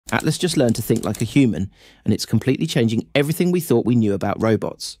Atlas just learned to think like a human, and it's completely changing everything we thought we knew about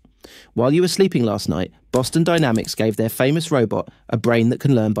robots. While you were sleeping last night, Boston Dynamics gave their famous robot a brain that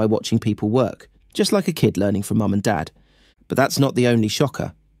can learn by watching people work, just like a kid learning from mum and dad. But that's not the only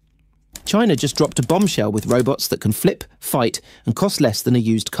shocker. China just dropped a bombshell with robots that can flip, fight, and cost less than a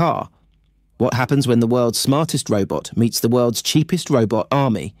used car. What happens when the world's smartest robot meets the world's cheapest robot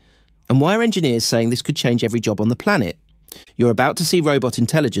army? And why are engineers saying this could change every job on the planet? You're about to see robot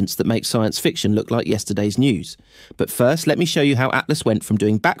intelligence that makes science fiction look like yesterday's news. But first, let me show you how Atlas went from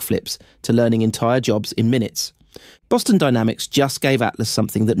doing backflips to learning entire jobs in minutes. Boston Dynamics just gave Atlas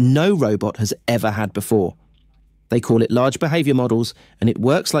something that no robot has ever had before. They call it large behaviour models, and it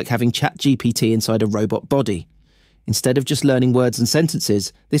works like having ChatGPT inside a robot body. Instead of just learning words and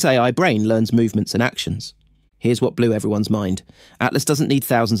sentences, this AI brain learns movements and actions. Here's what blew everyone's mind. Atlas doesn't need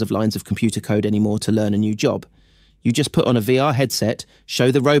thousands of lines of computer code anymore to learn a new job. You just put on a VR headset,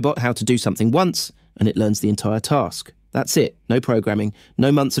 show the robot how to do something once, and it learns the entire task. That's it. No programming,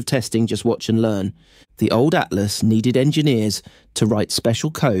 no months of testing, just watch and learn. The old Atlas needed engineers to write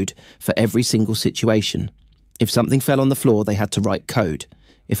special code for every single situation. If something fell on the floor, they had to write code.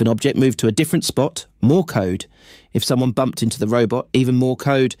 If an object moved to a different spot, more code. If someone bumped into the robot, even more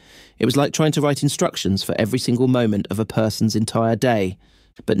code. It was like trying to write instructions for every single moment of a person's entire day.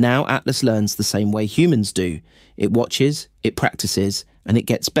 But now Atlas learns the same way humans do. It watches, it practices, and it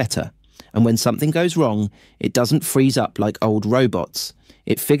gets better. And when something goes wrong, it doesn't freeze up like old robots.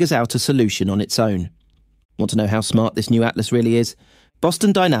 It figures out a solution on its own. Want to know how smart this new Atlas really is?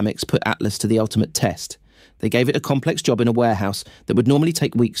 Boston Dynamics put Atlas to the ultimate test. They gave it a complex job in a warehouse that would normally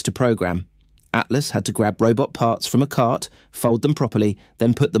take weeks to program. Atlas had to grab robot parts from a cart, fold them properly,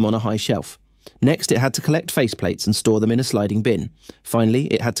 then put them on a high shelf. Next, it had to collect faceplates and store them in a sliding bin. Finally,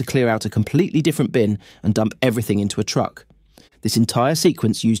 it had to clear out a completely different bin and dump everything into a truck. This entire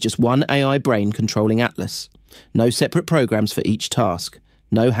sequence used just one AI brain controlling Atlas. No separate programs for each task.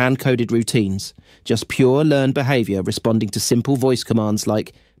 No hand-coded routines. Just pure learned behaviour responding to simple voice commands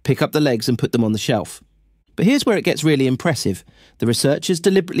like, pick up the legs and put them on the shelf. But here's where it gets really impressive. The researchers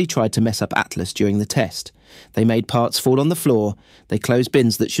deliberately tried to mess up Atlas during the test. They made parts fall on the floor, they closed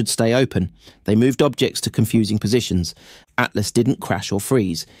bins that should stay open, they moved objects to confusing positions. Atlas didn't crash or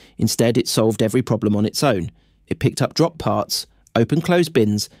freeze. Instead, it solved every problem on its own. It picked up dropped parts, opened closed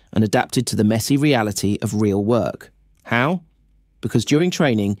bins, and adapted to the messy reality of real work. How? Because during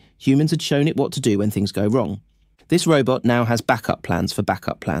training, humans had shown it what to do when things go wrong. This robot now has backup plans for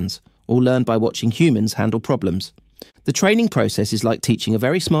backup plans, all learned by watching humans handle problems. The training process is like teaching a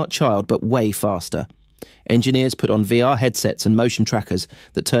very smart child, but way faster. Engineers put on VR headsets and motion trackers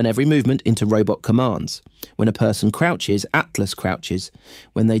that turn every movement into robot commands. When a person crouches, Atlas crouches.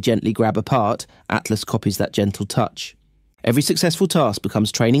 When they gently grab a part, Atlas copies that gentle touch. Every successful task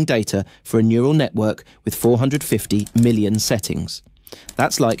becomes training data for a neural network with 450 million settings.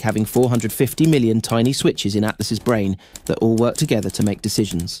 That's like having 450 million tiny switches in Atlas's brain that all work together to make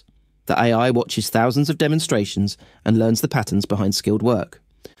decisions. The AI watches thousands of demonstrations and learns the patterns behind skilled work.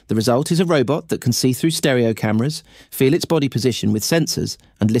 The result is a robot that can see through stereo cameras, feel its body position with sensors,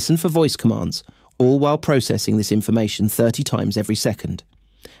 and listen for voice commands, all while processing this information 30 times every second.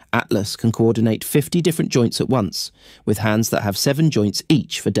 Atlas can coordinate 50 different joints at once, with hands that have 7 joints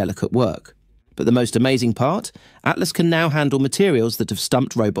each for delicate work. But the most amazing part? Atlas can now handle materials that have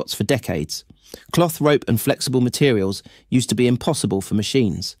stumped robots for decades. Cloth, rope and flexible materials used to be impossible for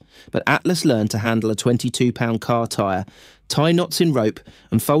machines. But Atlas learned to handle a 22-pound car tyre, tie knots in rope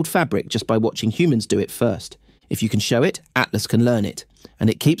and fold fabric just by watching humans do it first. If you can show it, Atlas can learn it. And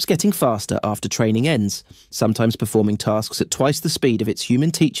it keeps getting faster after training ends, sometimes performing tasks at twice the speed of its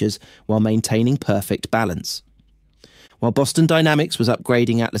human teachers while maintaining perfect balance. While Boston Dynamics was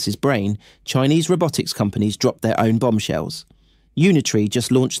upgrading Atlas's brain, Chinese robotics companies dropped their own bombshells. Unitree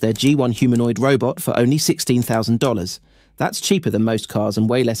just launched their G1 humanoid robot for only $16,000. That's cheaper than most cars and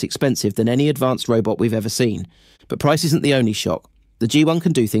way less expensive than any advanced robot we've ever seen. But price isn't the only shock. The G1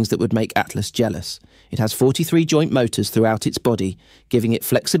 can do things that would make Atlas jealous. It has 43 joint motors throughout its body, giving it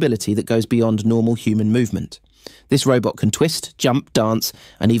flexibility that goes beyond normal human movement. This robot can twist, jump, dance,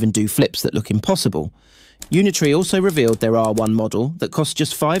 and even do flips that look impossible. Unitree also revealed their R1 model that costs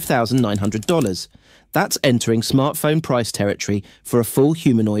just $5,900. That's entering smartphone price territory for a full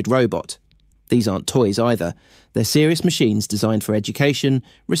humanoid robot. These aren't toys either. They're serious machines designed for education,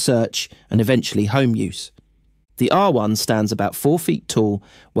 research, and eventually home use. The R1 stands about 4 feet tall,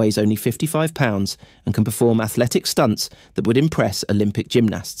 weighs only 55 pounds, and can perform athletic stunts that would impress Olympic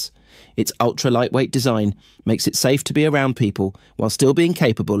gymnasts. Its ultra-lightweight design makes it safe to be around people while still being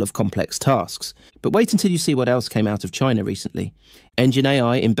capable of complex tasks. But wait until you see what else came out of China recently. Engine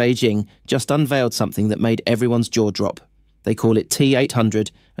AI in Beijing just unveiled something that made everyone's jaw drop. They call it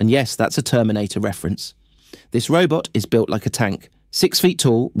T800, and yes, that's a Terminator reference. This robot is built like a tank, 6 feet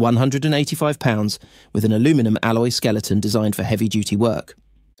tall, 185 pounds, with an aluminum alloy skeleton designed for heavy-duty work.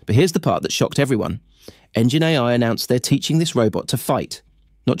 But here's the part that shocked everyone. Engine AI announced they're teaching this robot to fight.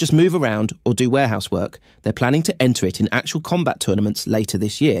 Not just move around or do warehouse work, they're planning to enter it in actual combat tournaments later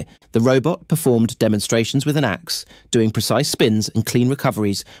this year. The robot performed demonstrations with an axe, doing precise spins and clean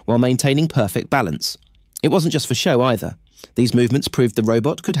recoveries while maintaining perfect balance. It wasn't just for show either. These movements proved the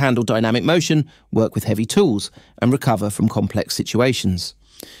robot could handle dynamic motion, work with heavy tools, and recover from complex situations.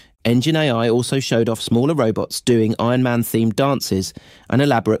 Engine AI also showed off smaller robots doing Iron Man-themed dances and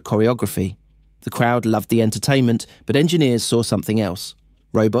elaborate choreography. The crowd loved the entertainment, but engineers saw something else.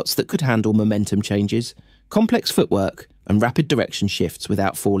 Robots that could handle momentum changes, complex footwork, and rapid direction shifts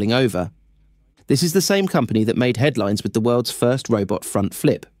without falling over. This is the same company that made headlines with the world's first robot front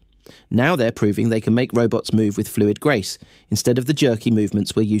flip. Now they're proving they can make robots move with fluid grace, instead of the jerky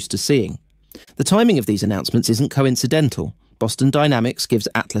movements we're used to seeing. The timing of these announcements isn't coincidental. Boston Dynamics gives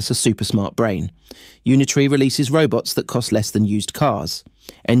Atlas a super smart brain. Unitree releases robots that cost less than used cars.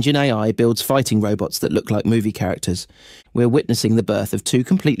 Engine AI builds fighting robots that look like movie characters. We're witnessing the birth of two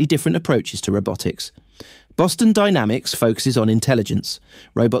completely different approaches to robotics. Boston Dynamics focuses on intelligence,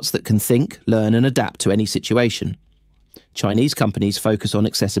 robots that can think, learn and adapt to any situation. Chinese companies focus on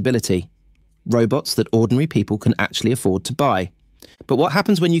accessibility, robots that ordinary people can actually afford to buy. But what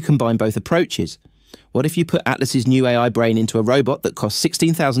happens when you combine both approaches? What if you put Atlas's new AI brain into a robot that costs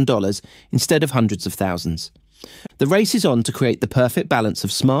 $16,000 instead of hundreds of thousands? The race is on to create the perfect balance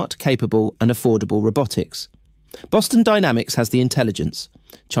of smart, capable and affordable robotics. Boston Dynamics has the intelligence.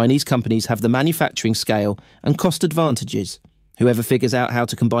 Chinese companies have the manufacturing scale and cost advantages. Whoever figures out how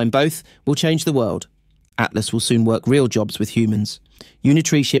to combine both will change the world. Atlas will soon work real jobs with humans.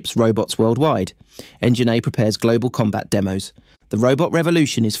 Unitree ships robots worldwide. Engine A prepares global combat demos. The robot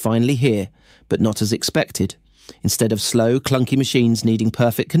revolution is finally here, but not as expected. Instead of slow, clunky machines needing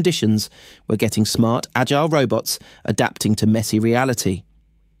perfect conditions, we're getting smart, agile robots adapting to messy reality.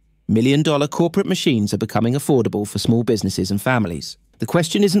 $1 million corporate machines are becoming affordable for small businesses and families. The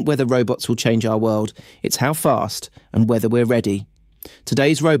question isn't whether robots will change our world, it's how fast and whether we're ready.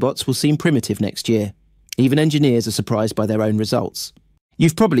 Today's robots will seem primitive next year. Even engineers are surprised by their own results.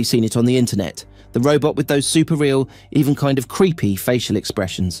 You've probably seen it on the internet. The robot with those super real, even kind of creepy facial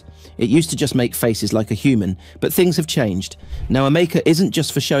expressions. It used to just make faces like a human, but things have changed. Now a maker isn't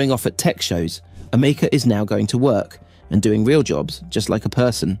just for showing off at tech shows. A maker is now going to work and doing real jobs, just like a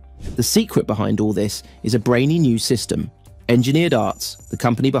person. The secret behind all this is a brainy new system. Engineered Arts, the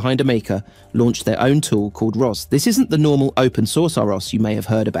company behind a maker, launched their own tool called ROS. This isn't the normal open source ROS you may have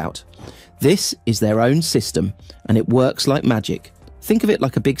heard about. This is their own system, and it works like magic. Think of it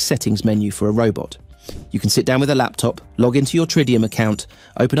like a big settings menu for a robot. You can sit down with a laptop, log into your Tridium account,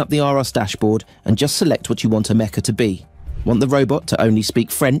 open up the ROS dashboard, and just select what you want a mecha to be. Want the robot to only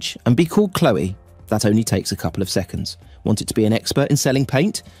speak French and be called Chloe? That only takes a couple of seconds. Want it to be an expert in selling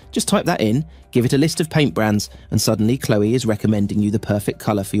paint? Just type that in, give it a list of paint brands, and suddenly Chloe is recommending you the perfect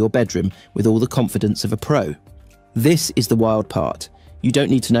colour for your bedroom with all the confidence of a pro. This is the wild part. You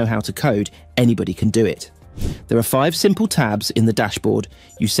don't need to know how to code, anybody can do it. There are 5 simple tabs in the dashboard.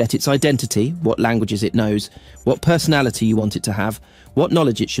 You set its identity, what languages it knows, what personality you want it to have, what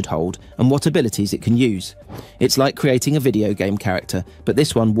knowledge it should hold, and what abilities it can use. It's like creating a video game character, but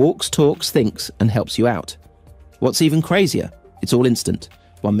this one walks, talks, thinks, and helps you out. What's even crazier? It's all instant.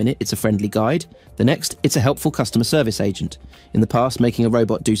 1 minute it's a friendly guide, the next it's a helpful customer service agent. In the past, making a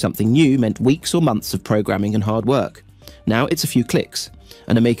robot do something new meant weeks or months of programming and hard work. Now it's a few clicks,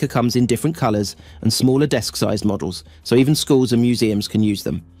 and a maker comes in different colours and smaller desk-sized models, so even schools and museums can use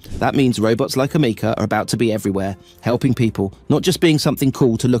them. That means robots like a maker are about to be everywhere, helping people, not just being something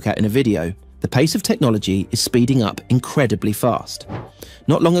cool to look at in a video. The pace of technology is speeding up incredibly fast.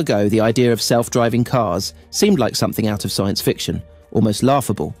 Not long ago, the idea of self-driving cars seemed like something out of science fiction, almost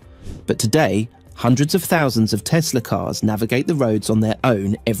laughable. But today, hundreds of thousands of Tesla cars navigate the roads on their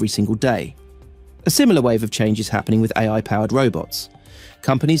own every single day. A similar wave of change is happening with AI-powered robots.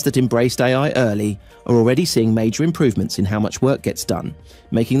 Companies that embraced AI early are already seeing major improvements in how much work gets done,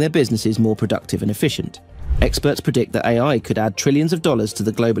 making their businesses more productive and efficient. Experts predict that AI could add trillions of dollars to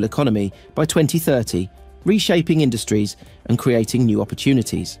the global economy by 2030, reshaping industries and creating new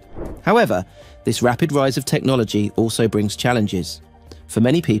opportunities. However, this rapid rise of technology also brings challenges. For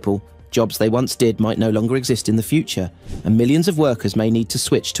many people, Jobs they once did might no longer exist in the future, and millions of workers may need to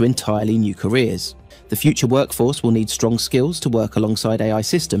switch to entirely new careers. The future workforce will need strong skills to work alongside AI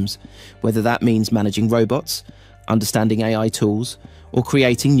systems, whether that means managing robots, understanding AI tools, or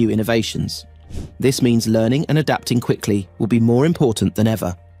creating new innovations. This means learning and adapting quickly will be more important than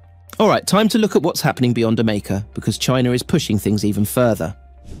ever. Alright, time to look at what's happening beyond a maker, because China is pushing things even further.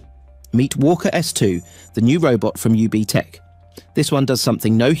 Meet Walker S2, the new robot from UB Tech. This one does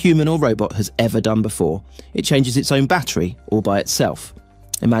something no human or robot has ever done before. It changes its own battery, all by itself.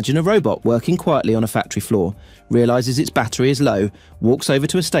 Imagine a robot working quietly on a factory floor, realises its battery is low, walks over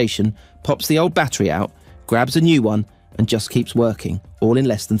to a station, pops the old battery out, grabs a new one, and just keeps working, all in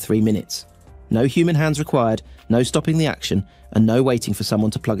less than 3 minutes. No human hands required, no stopping the action, and no waiting for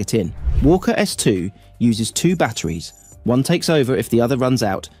someone to plug it in. Walker S2 uses 2 batteries. One takes over if the other runs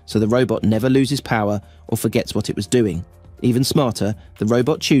out, so the robot never loses power or forgets what it was doing. Even smarter, the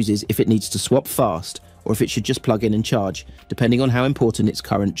robot chooses if it needs to swap fast or if it should just plug in and charge, depending on how important its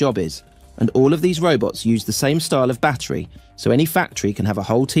current job is. And all of these robots use the same style of battery, so any factory can have a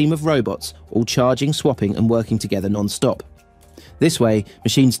whole team of robots all charging, swapping and working together non-stop. This way,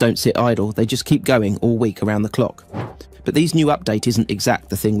 machines don't sit idle, they just keep going all week around the clock. But these new update isn't exact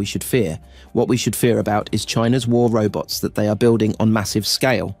the thing we should fear. What we should fear about is China's war robots that they are building on massive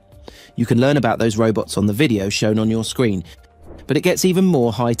scale. You can learn about those robots on the video shown on your screen, but it gets even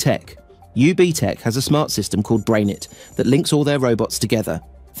more high-tech. UB Tech has a smart system called BrainIt that links all their robots together.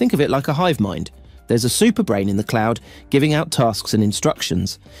 Think of it like a hive mind. There's a super brain in the cloud giving out tasks and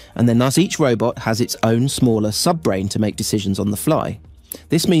instructions, and then thus each robot has its own smaller sub-brain to make decisions on the fly.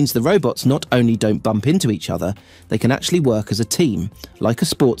 This means the robots not only don't bump into each other, they can actually work as a team, like a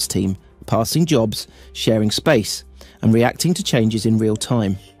sports team, passing jobs, sharing space, and reacting to changes in real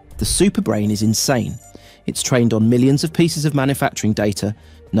time. The super brain is insane. It's trained on millions of pieces of manufacturing data,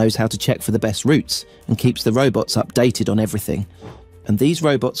 knows how to check for the best routes, and keeps the robots updated on everything. And these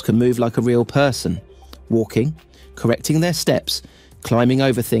robots can move like a real person, walking, correcting their steps, climbing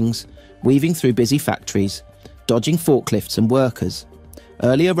over things, weaving through busy factories, dodging forklifts and workers.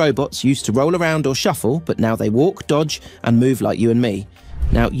 Earlier robots used to roll around or shuffle, but now they walk, dodge, and move like you and me.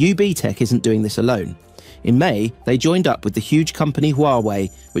 Now, UB Tech isn't doing this alone. In May, they joined up with the huge company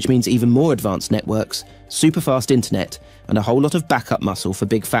Huawei, which means even more advanced networks, super fast internet, and a whole lot of backup muscle for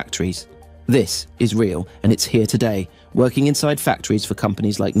big factories. This is real, and it's here today, working inside factories for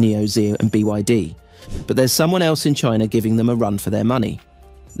companies like NIO, Zeo, and BYD. But there's someone else in China giving them a run for their money.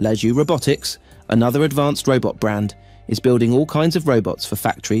 Unitree Robotics, another advanced robot brand, is building all kinds of robots for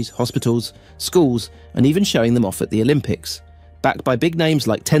factories, hospitals, schools, and even showing them off at the Olympics. Backed by big names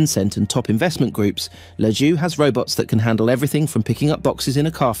like Tencent and top investment groups, Unitree has robots that can handle everything from picking up boxes in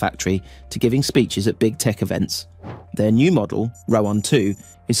a car factory to giving speeches at big tech events. Their new model, Rowan 2,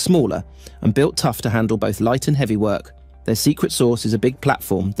 is smaller and built tough to handle both light and heavy work. Their secret sauce is a big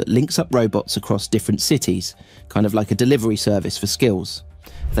platform that links up robots across different cities, kind of like a delivery service for skills.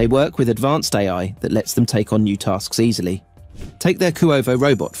 They work with advanced AI that lets them take on new tasks easily. Take their Kuovo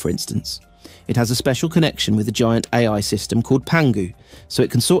robot, for instance. It has a special connection with a giant AI system called Pangu, so it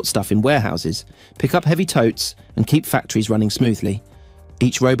can sort stuff in warehouses, pick up heavy totes, and keep factories running smoothly.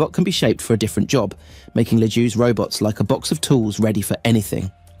 Each robot can be shaped for a different job, making Uniju's robots like a box of tools ready for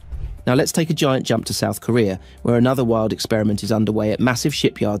anything. Now let's take a giant jump to South Korea, where another wild experiment is underway at massive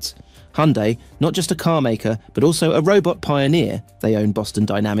shipyards. Hyundai, not just a car maker, but also a robot pioneer, they own Boston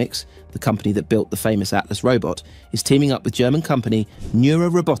Dynamics, the company that built the famous Atlas robot, is teaming up with German company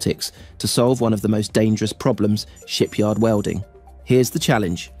Unitree Robotics to solve one of the most dangerous problems, shipyard welding. Here's the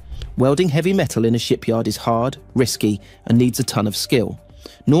challenge. Welding heavy metal in a shipyard is hard, risky, and needs a ton of skill.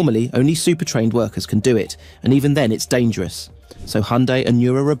 Normally, only super-trained workers can do it, and even then it's dangerous. So Hyundai and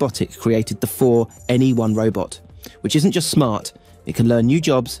Unitree Robotics created the 4NE1 robot, which isn't just smart, it can learn new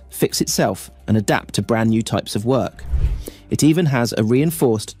jobs, fix itself, and adapt to brand new types of work. It even has a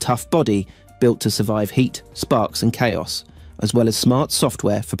reinforced, tough body built to survive heat, sparks, and chaos, as well as smart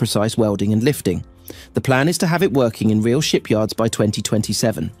software for precise welding and lifting. The plan is to have it working in real shipyards by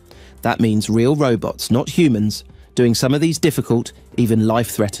 2027. That means real robots, not humans, doing some of these difficult, even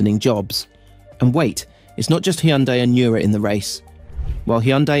life-threatening jobs. And wait, it's not just Hyundai and Unitree in the race. While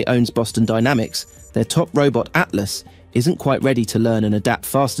Hyundai owns Boston Dynamics, their top robot Atlas isn't quite ready to learn and adapt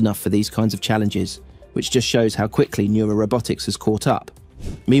fast enough for these kinds of challenges, which just shows how quickly Unitree Robotics has caught up.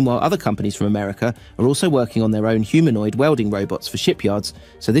 Meanwhile, other companies from America are also working on their own humanoid welding robots for shipyards,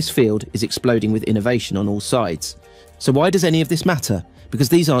 so this field is exploding with innovation on all sides. So why does any of this matter? Because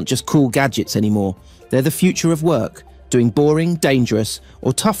these aren't just cool gadgets anymore. They're the future of work, doing boring, dangerous,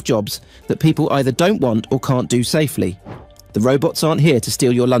 or tough jobs that people either don't want or can't do safely. The robots aren't here to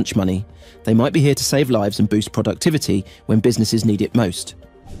steal your lunch money. They might be here to save lives and boost productivity when businesses need it most.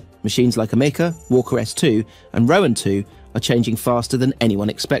 Machines like Ameka, Walker S2 and Rowan 2 are changing faster than anyone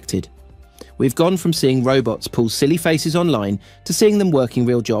expected. We've gone from seeing robots pull silly faces online to seeing them working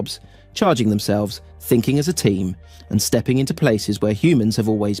real jobs, charging themselves, thinking as a team, and stepping into places where humans have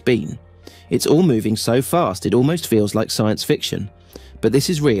always been. It's all moving so fast it almost feels like science fiction. But this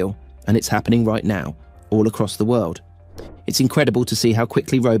is real, and it's happening right now, all across the world. It's incredible to see how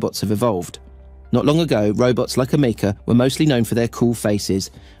quickly robots have evolved. Not long ago, robots like Ameka were mostly known for their cool faces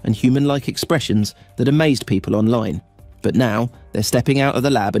and human-like expressions that amazed people online. But now, they're stepping out of the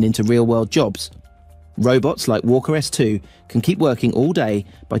lab and into real-world jobs. Robots like Walker S2 can keep working all day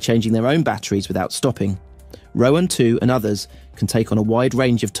by changing their own batteries without stopping. Rowan 2 and others can take on a wide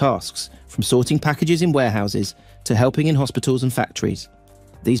range of tasks, from sorting packages in warehouses to helping in hospitals and factories.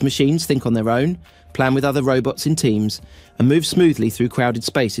 These machines think on their own, plan with other robots in teams, and move smoothly through crowded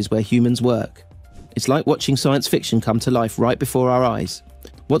spaces where humans work. It's like watching science fiction come to life right before our eyes.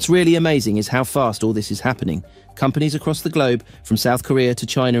 What's really amazing is how fast all this is happening. Companies across the globe, from South Korea to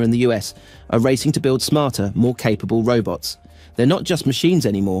China and the US, are racing to build smarter, more capable robots. They're not just machines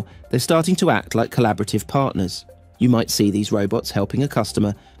anymore, they're starting to act like collaborative partners. You might see these robots helping a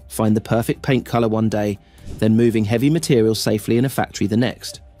customer find the perfect paint colour one day, then moving heavy materials safely in a factory the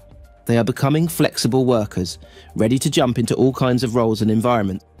next. They are becoming flexible workers, ready to jump into all kinds of roles and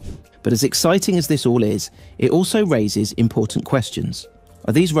environments. But as exciting as this all is, it also raises important questions.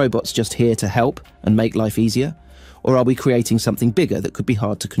 Are these robots just here to help and make life easier? Or are we creating something bigger that could be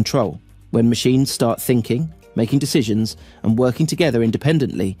hard to control? When machines start thinking, making decisions, and working together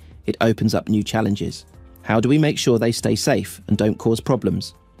independently, it opens up new challenges. How do we make sure they stay safe and don't cause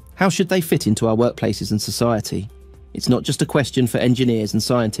problems? How should they fit into our workplaces and society? It's not just a question for engineers and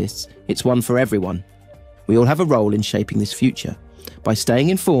scientists, it's one for everyone. We all have a role in shaping this future. By staying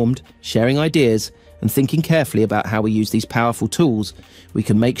informed, sharing ideas, and thinking carefully about how we use these powerful tools, we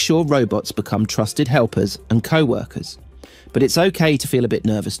can make sure robots become trusted helpers and co-workers. But it's okay to feel a bit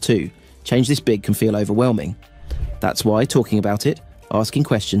nervous too. Change this big can feel overwhelming. That's why talking about it, asking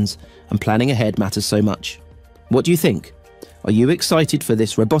questions, and planning ahead matters so much. What do you think? Are you excited for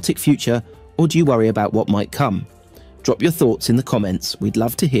this robotic future, or do you worry about what might come? Drop your thoughts in the comments, we'd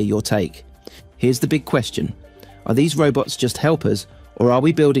love to hear your take. Here's the big question. Are these robots just helpers, or are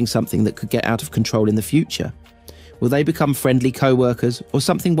we building something that could get out of control in the future? Will they become friendly co-workers, or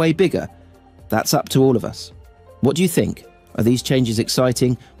something way bigger? That's up to all of us. What do you think? Are these changes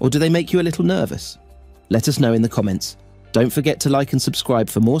exciting, or do they make you a little nervous? Let us know in the comments. Don't forget to like and subscribe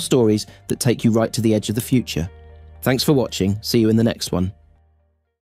for more stories that take you right to the edge of the future. Thanks for watching. See you in the next one.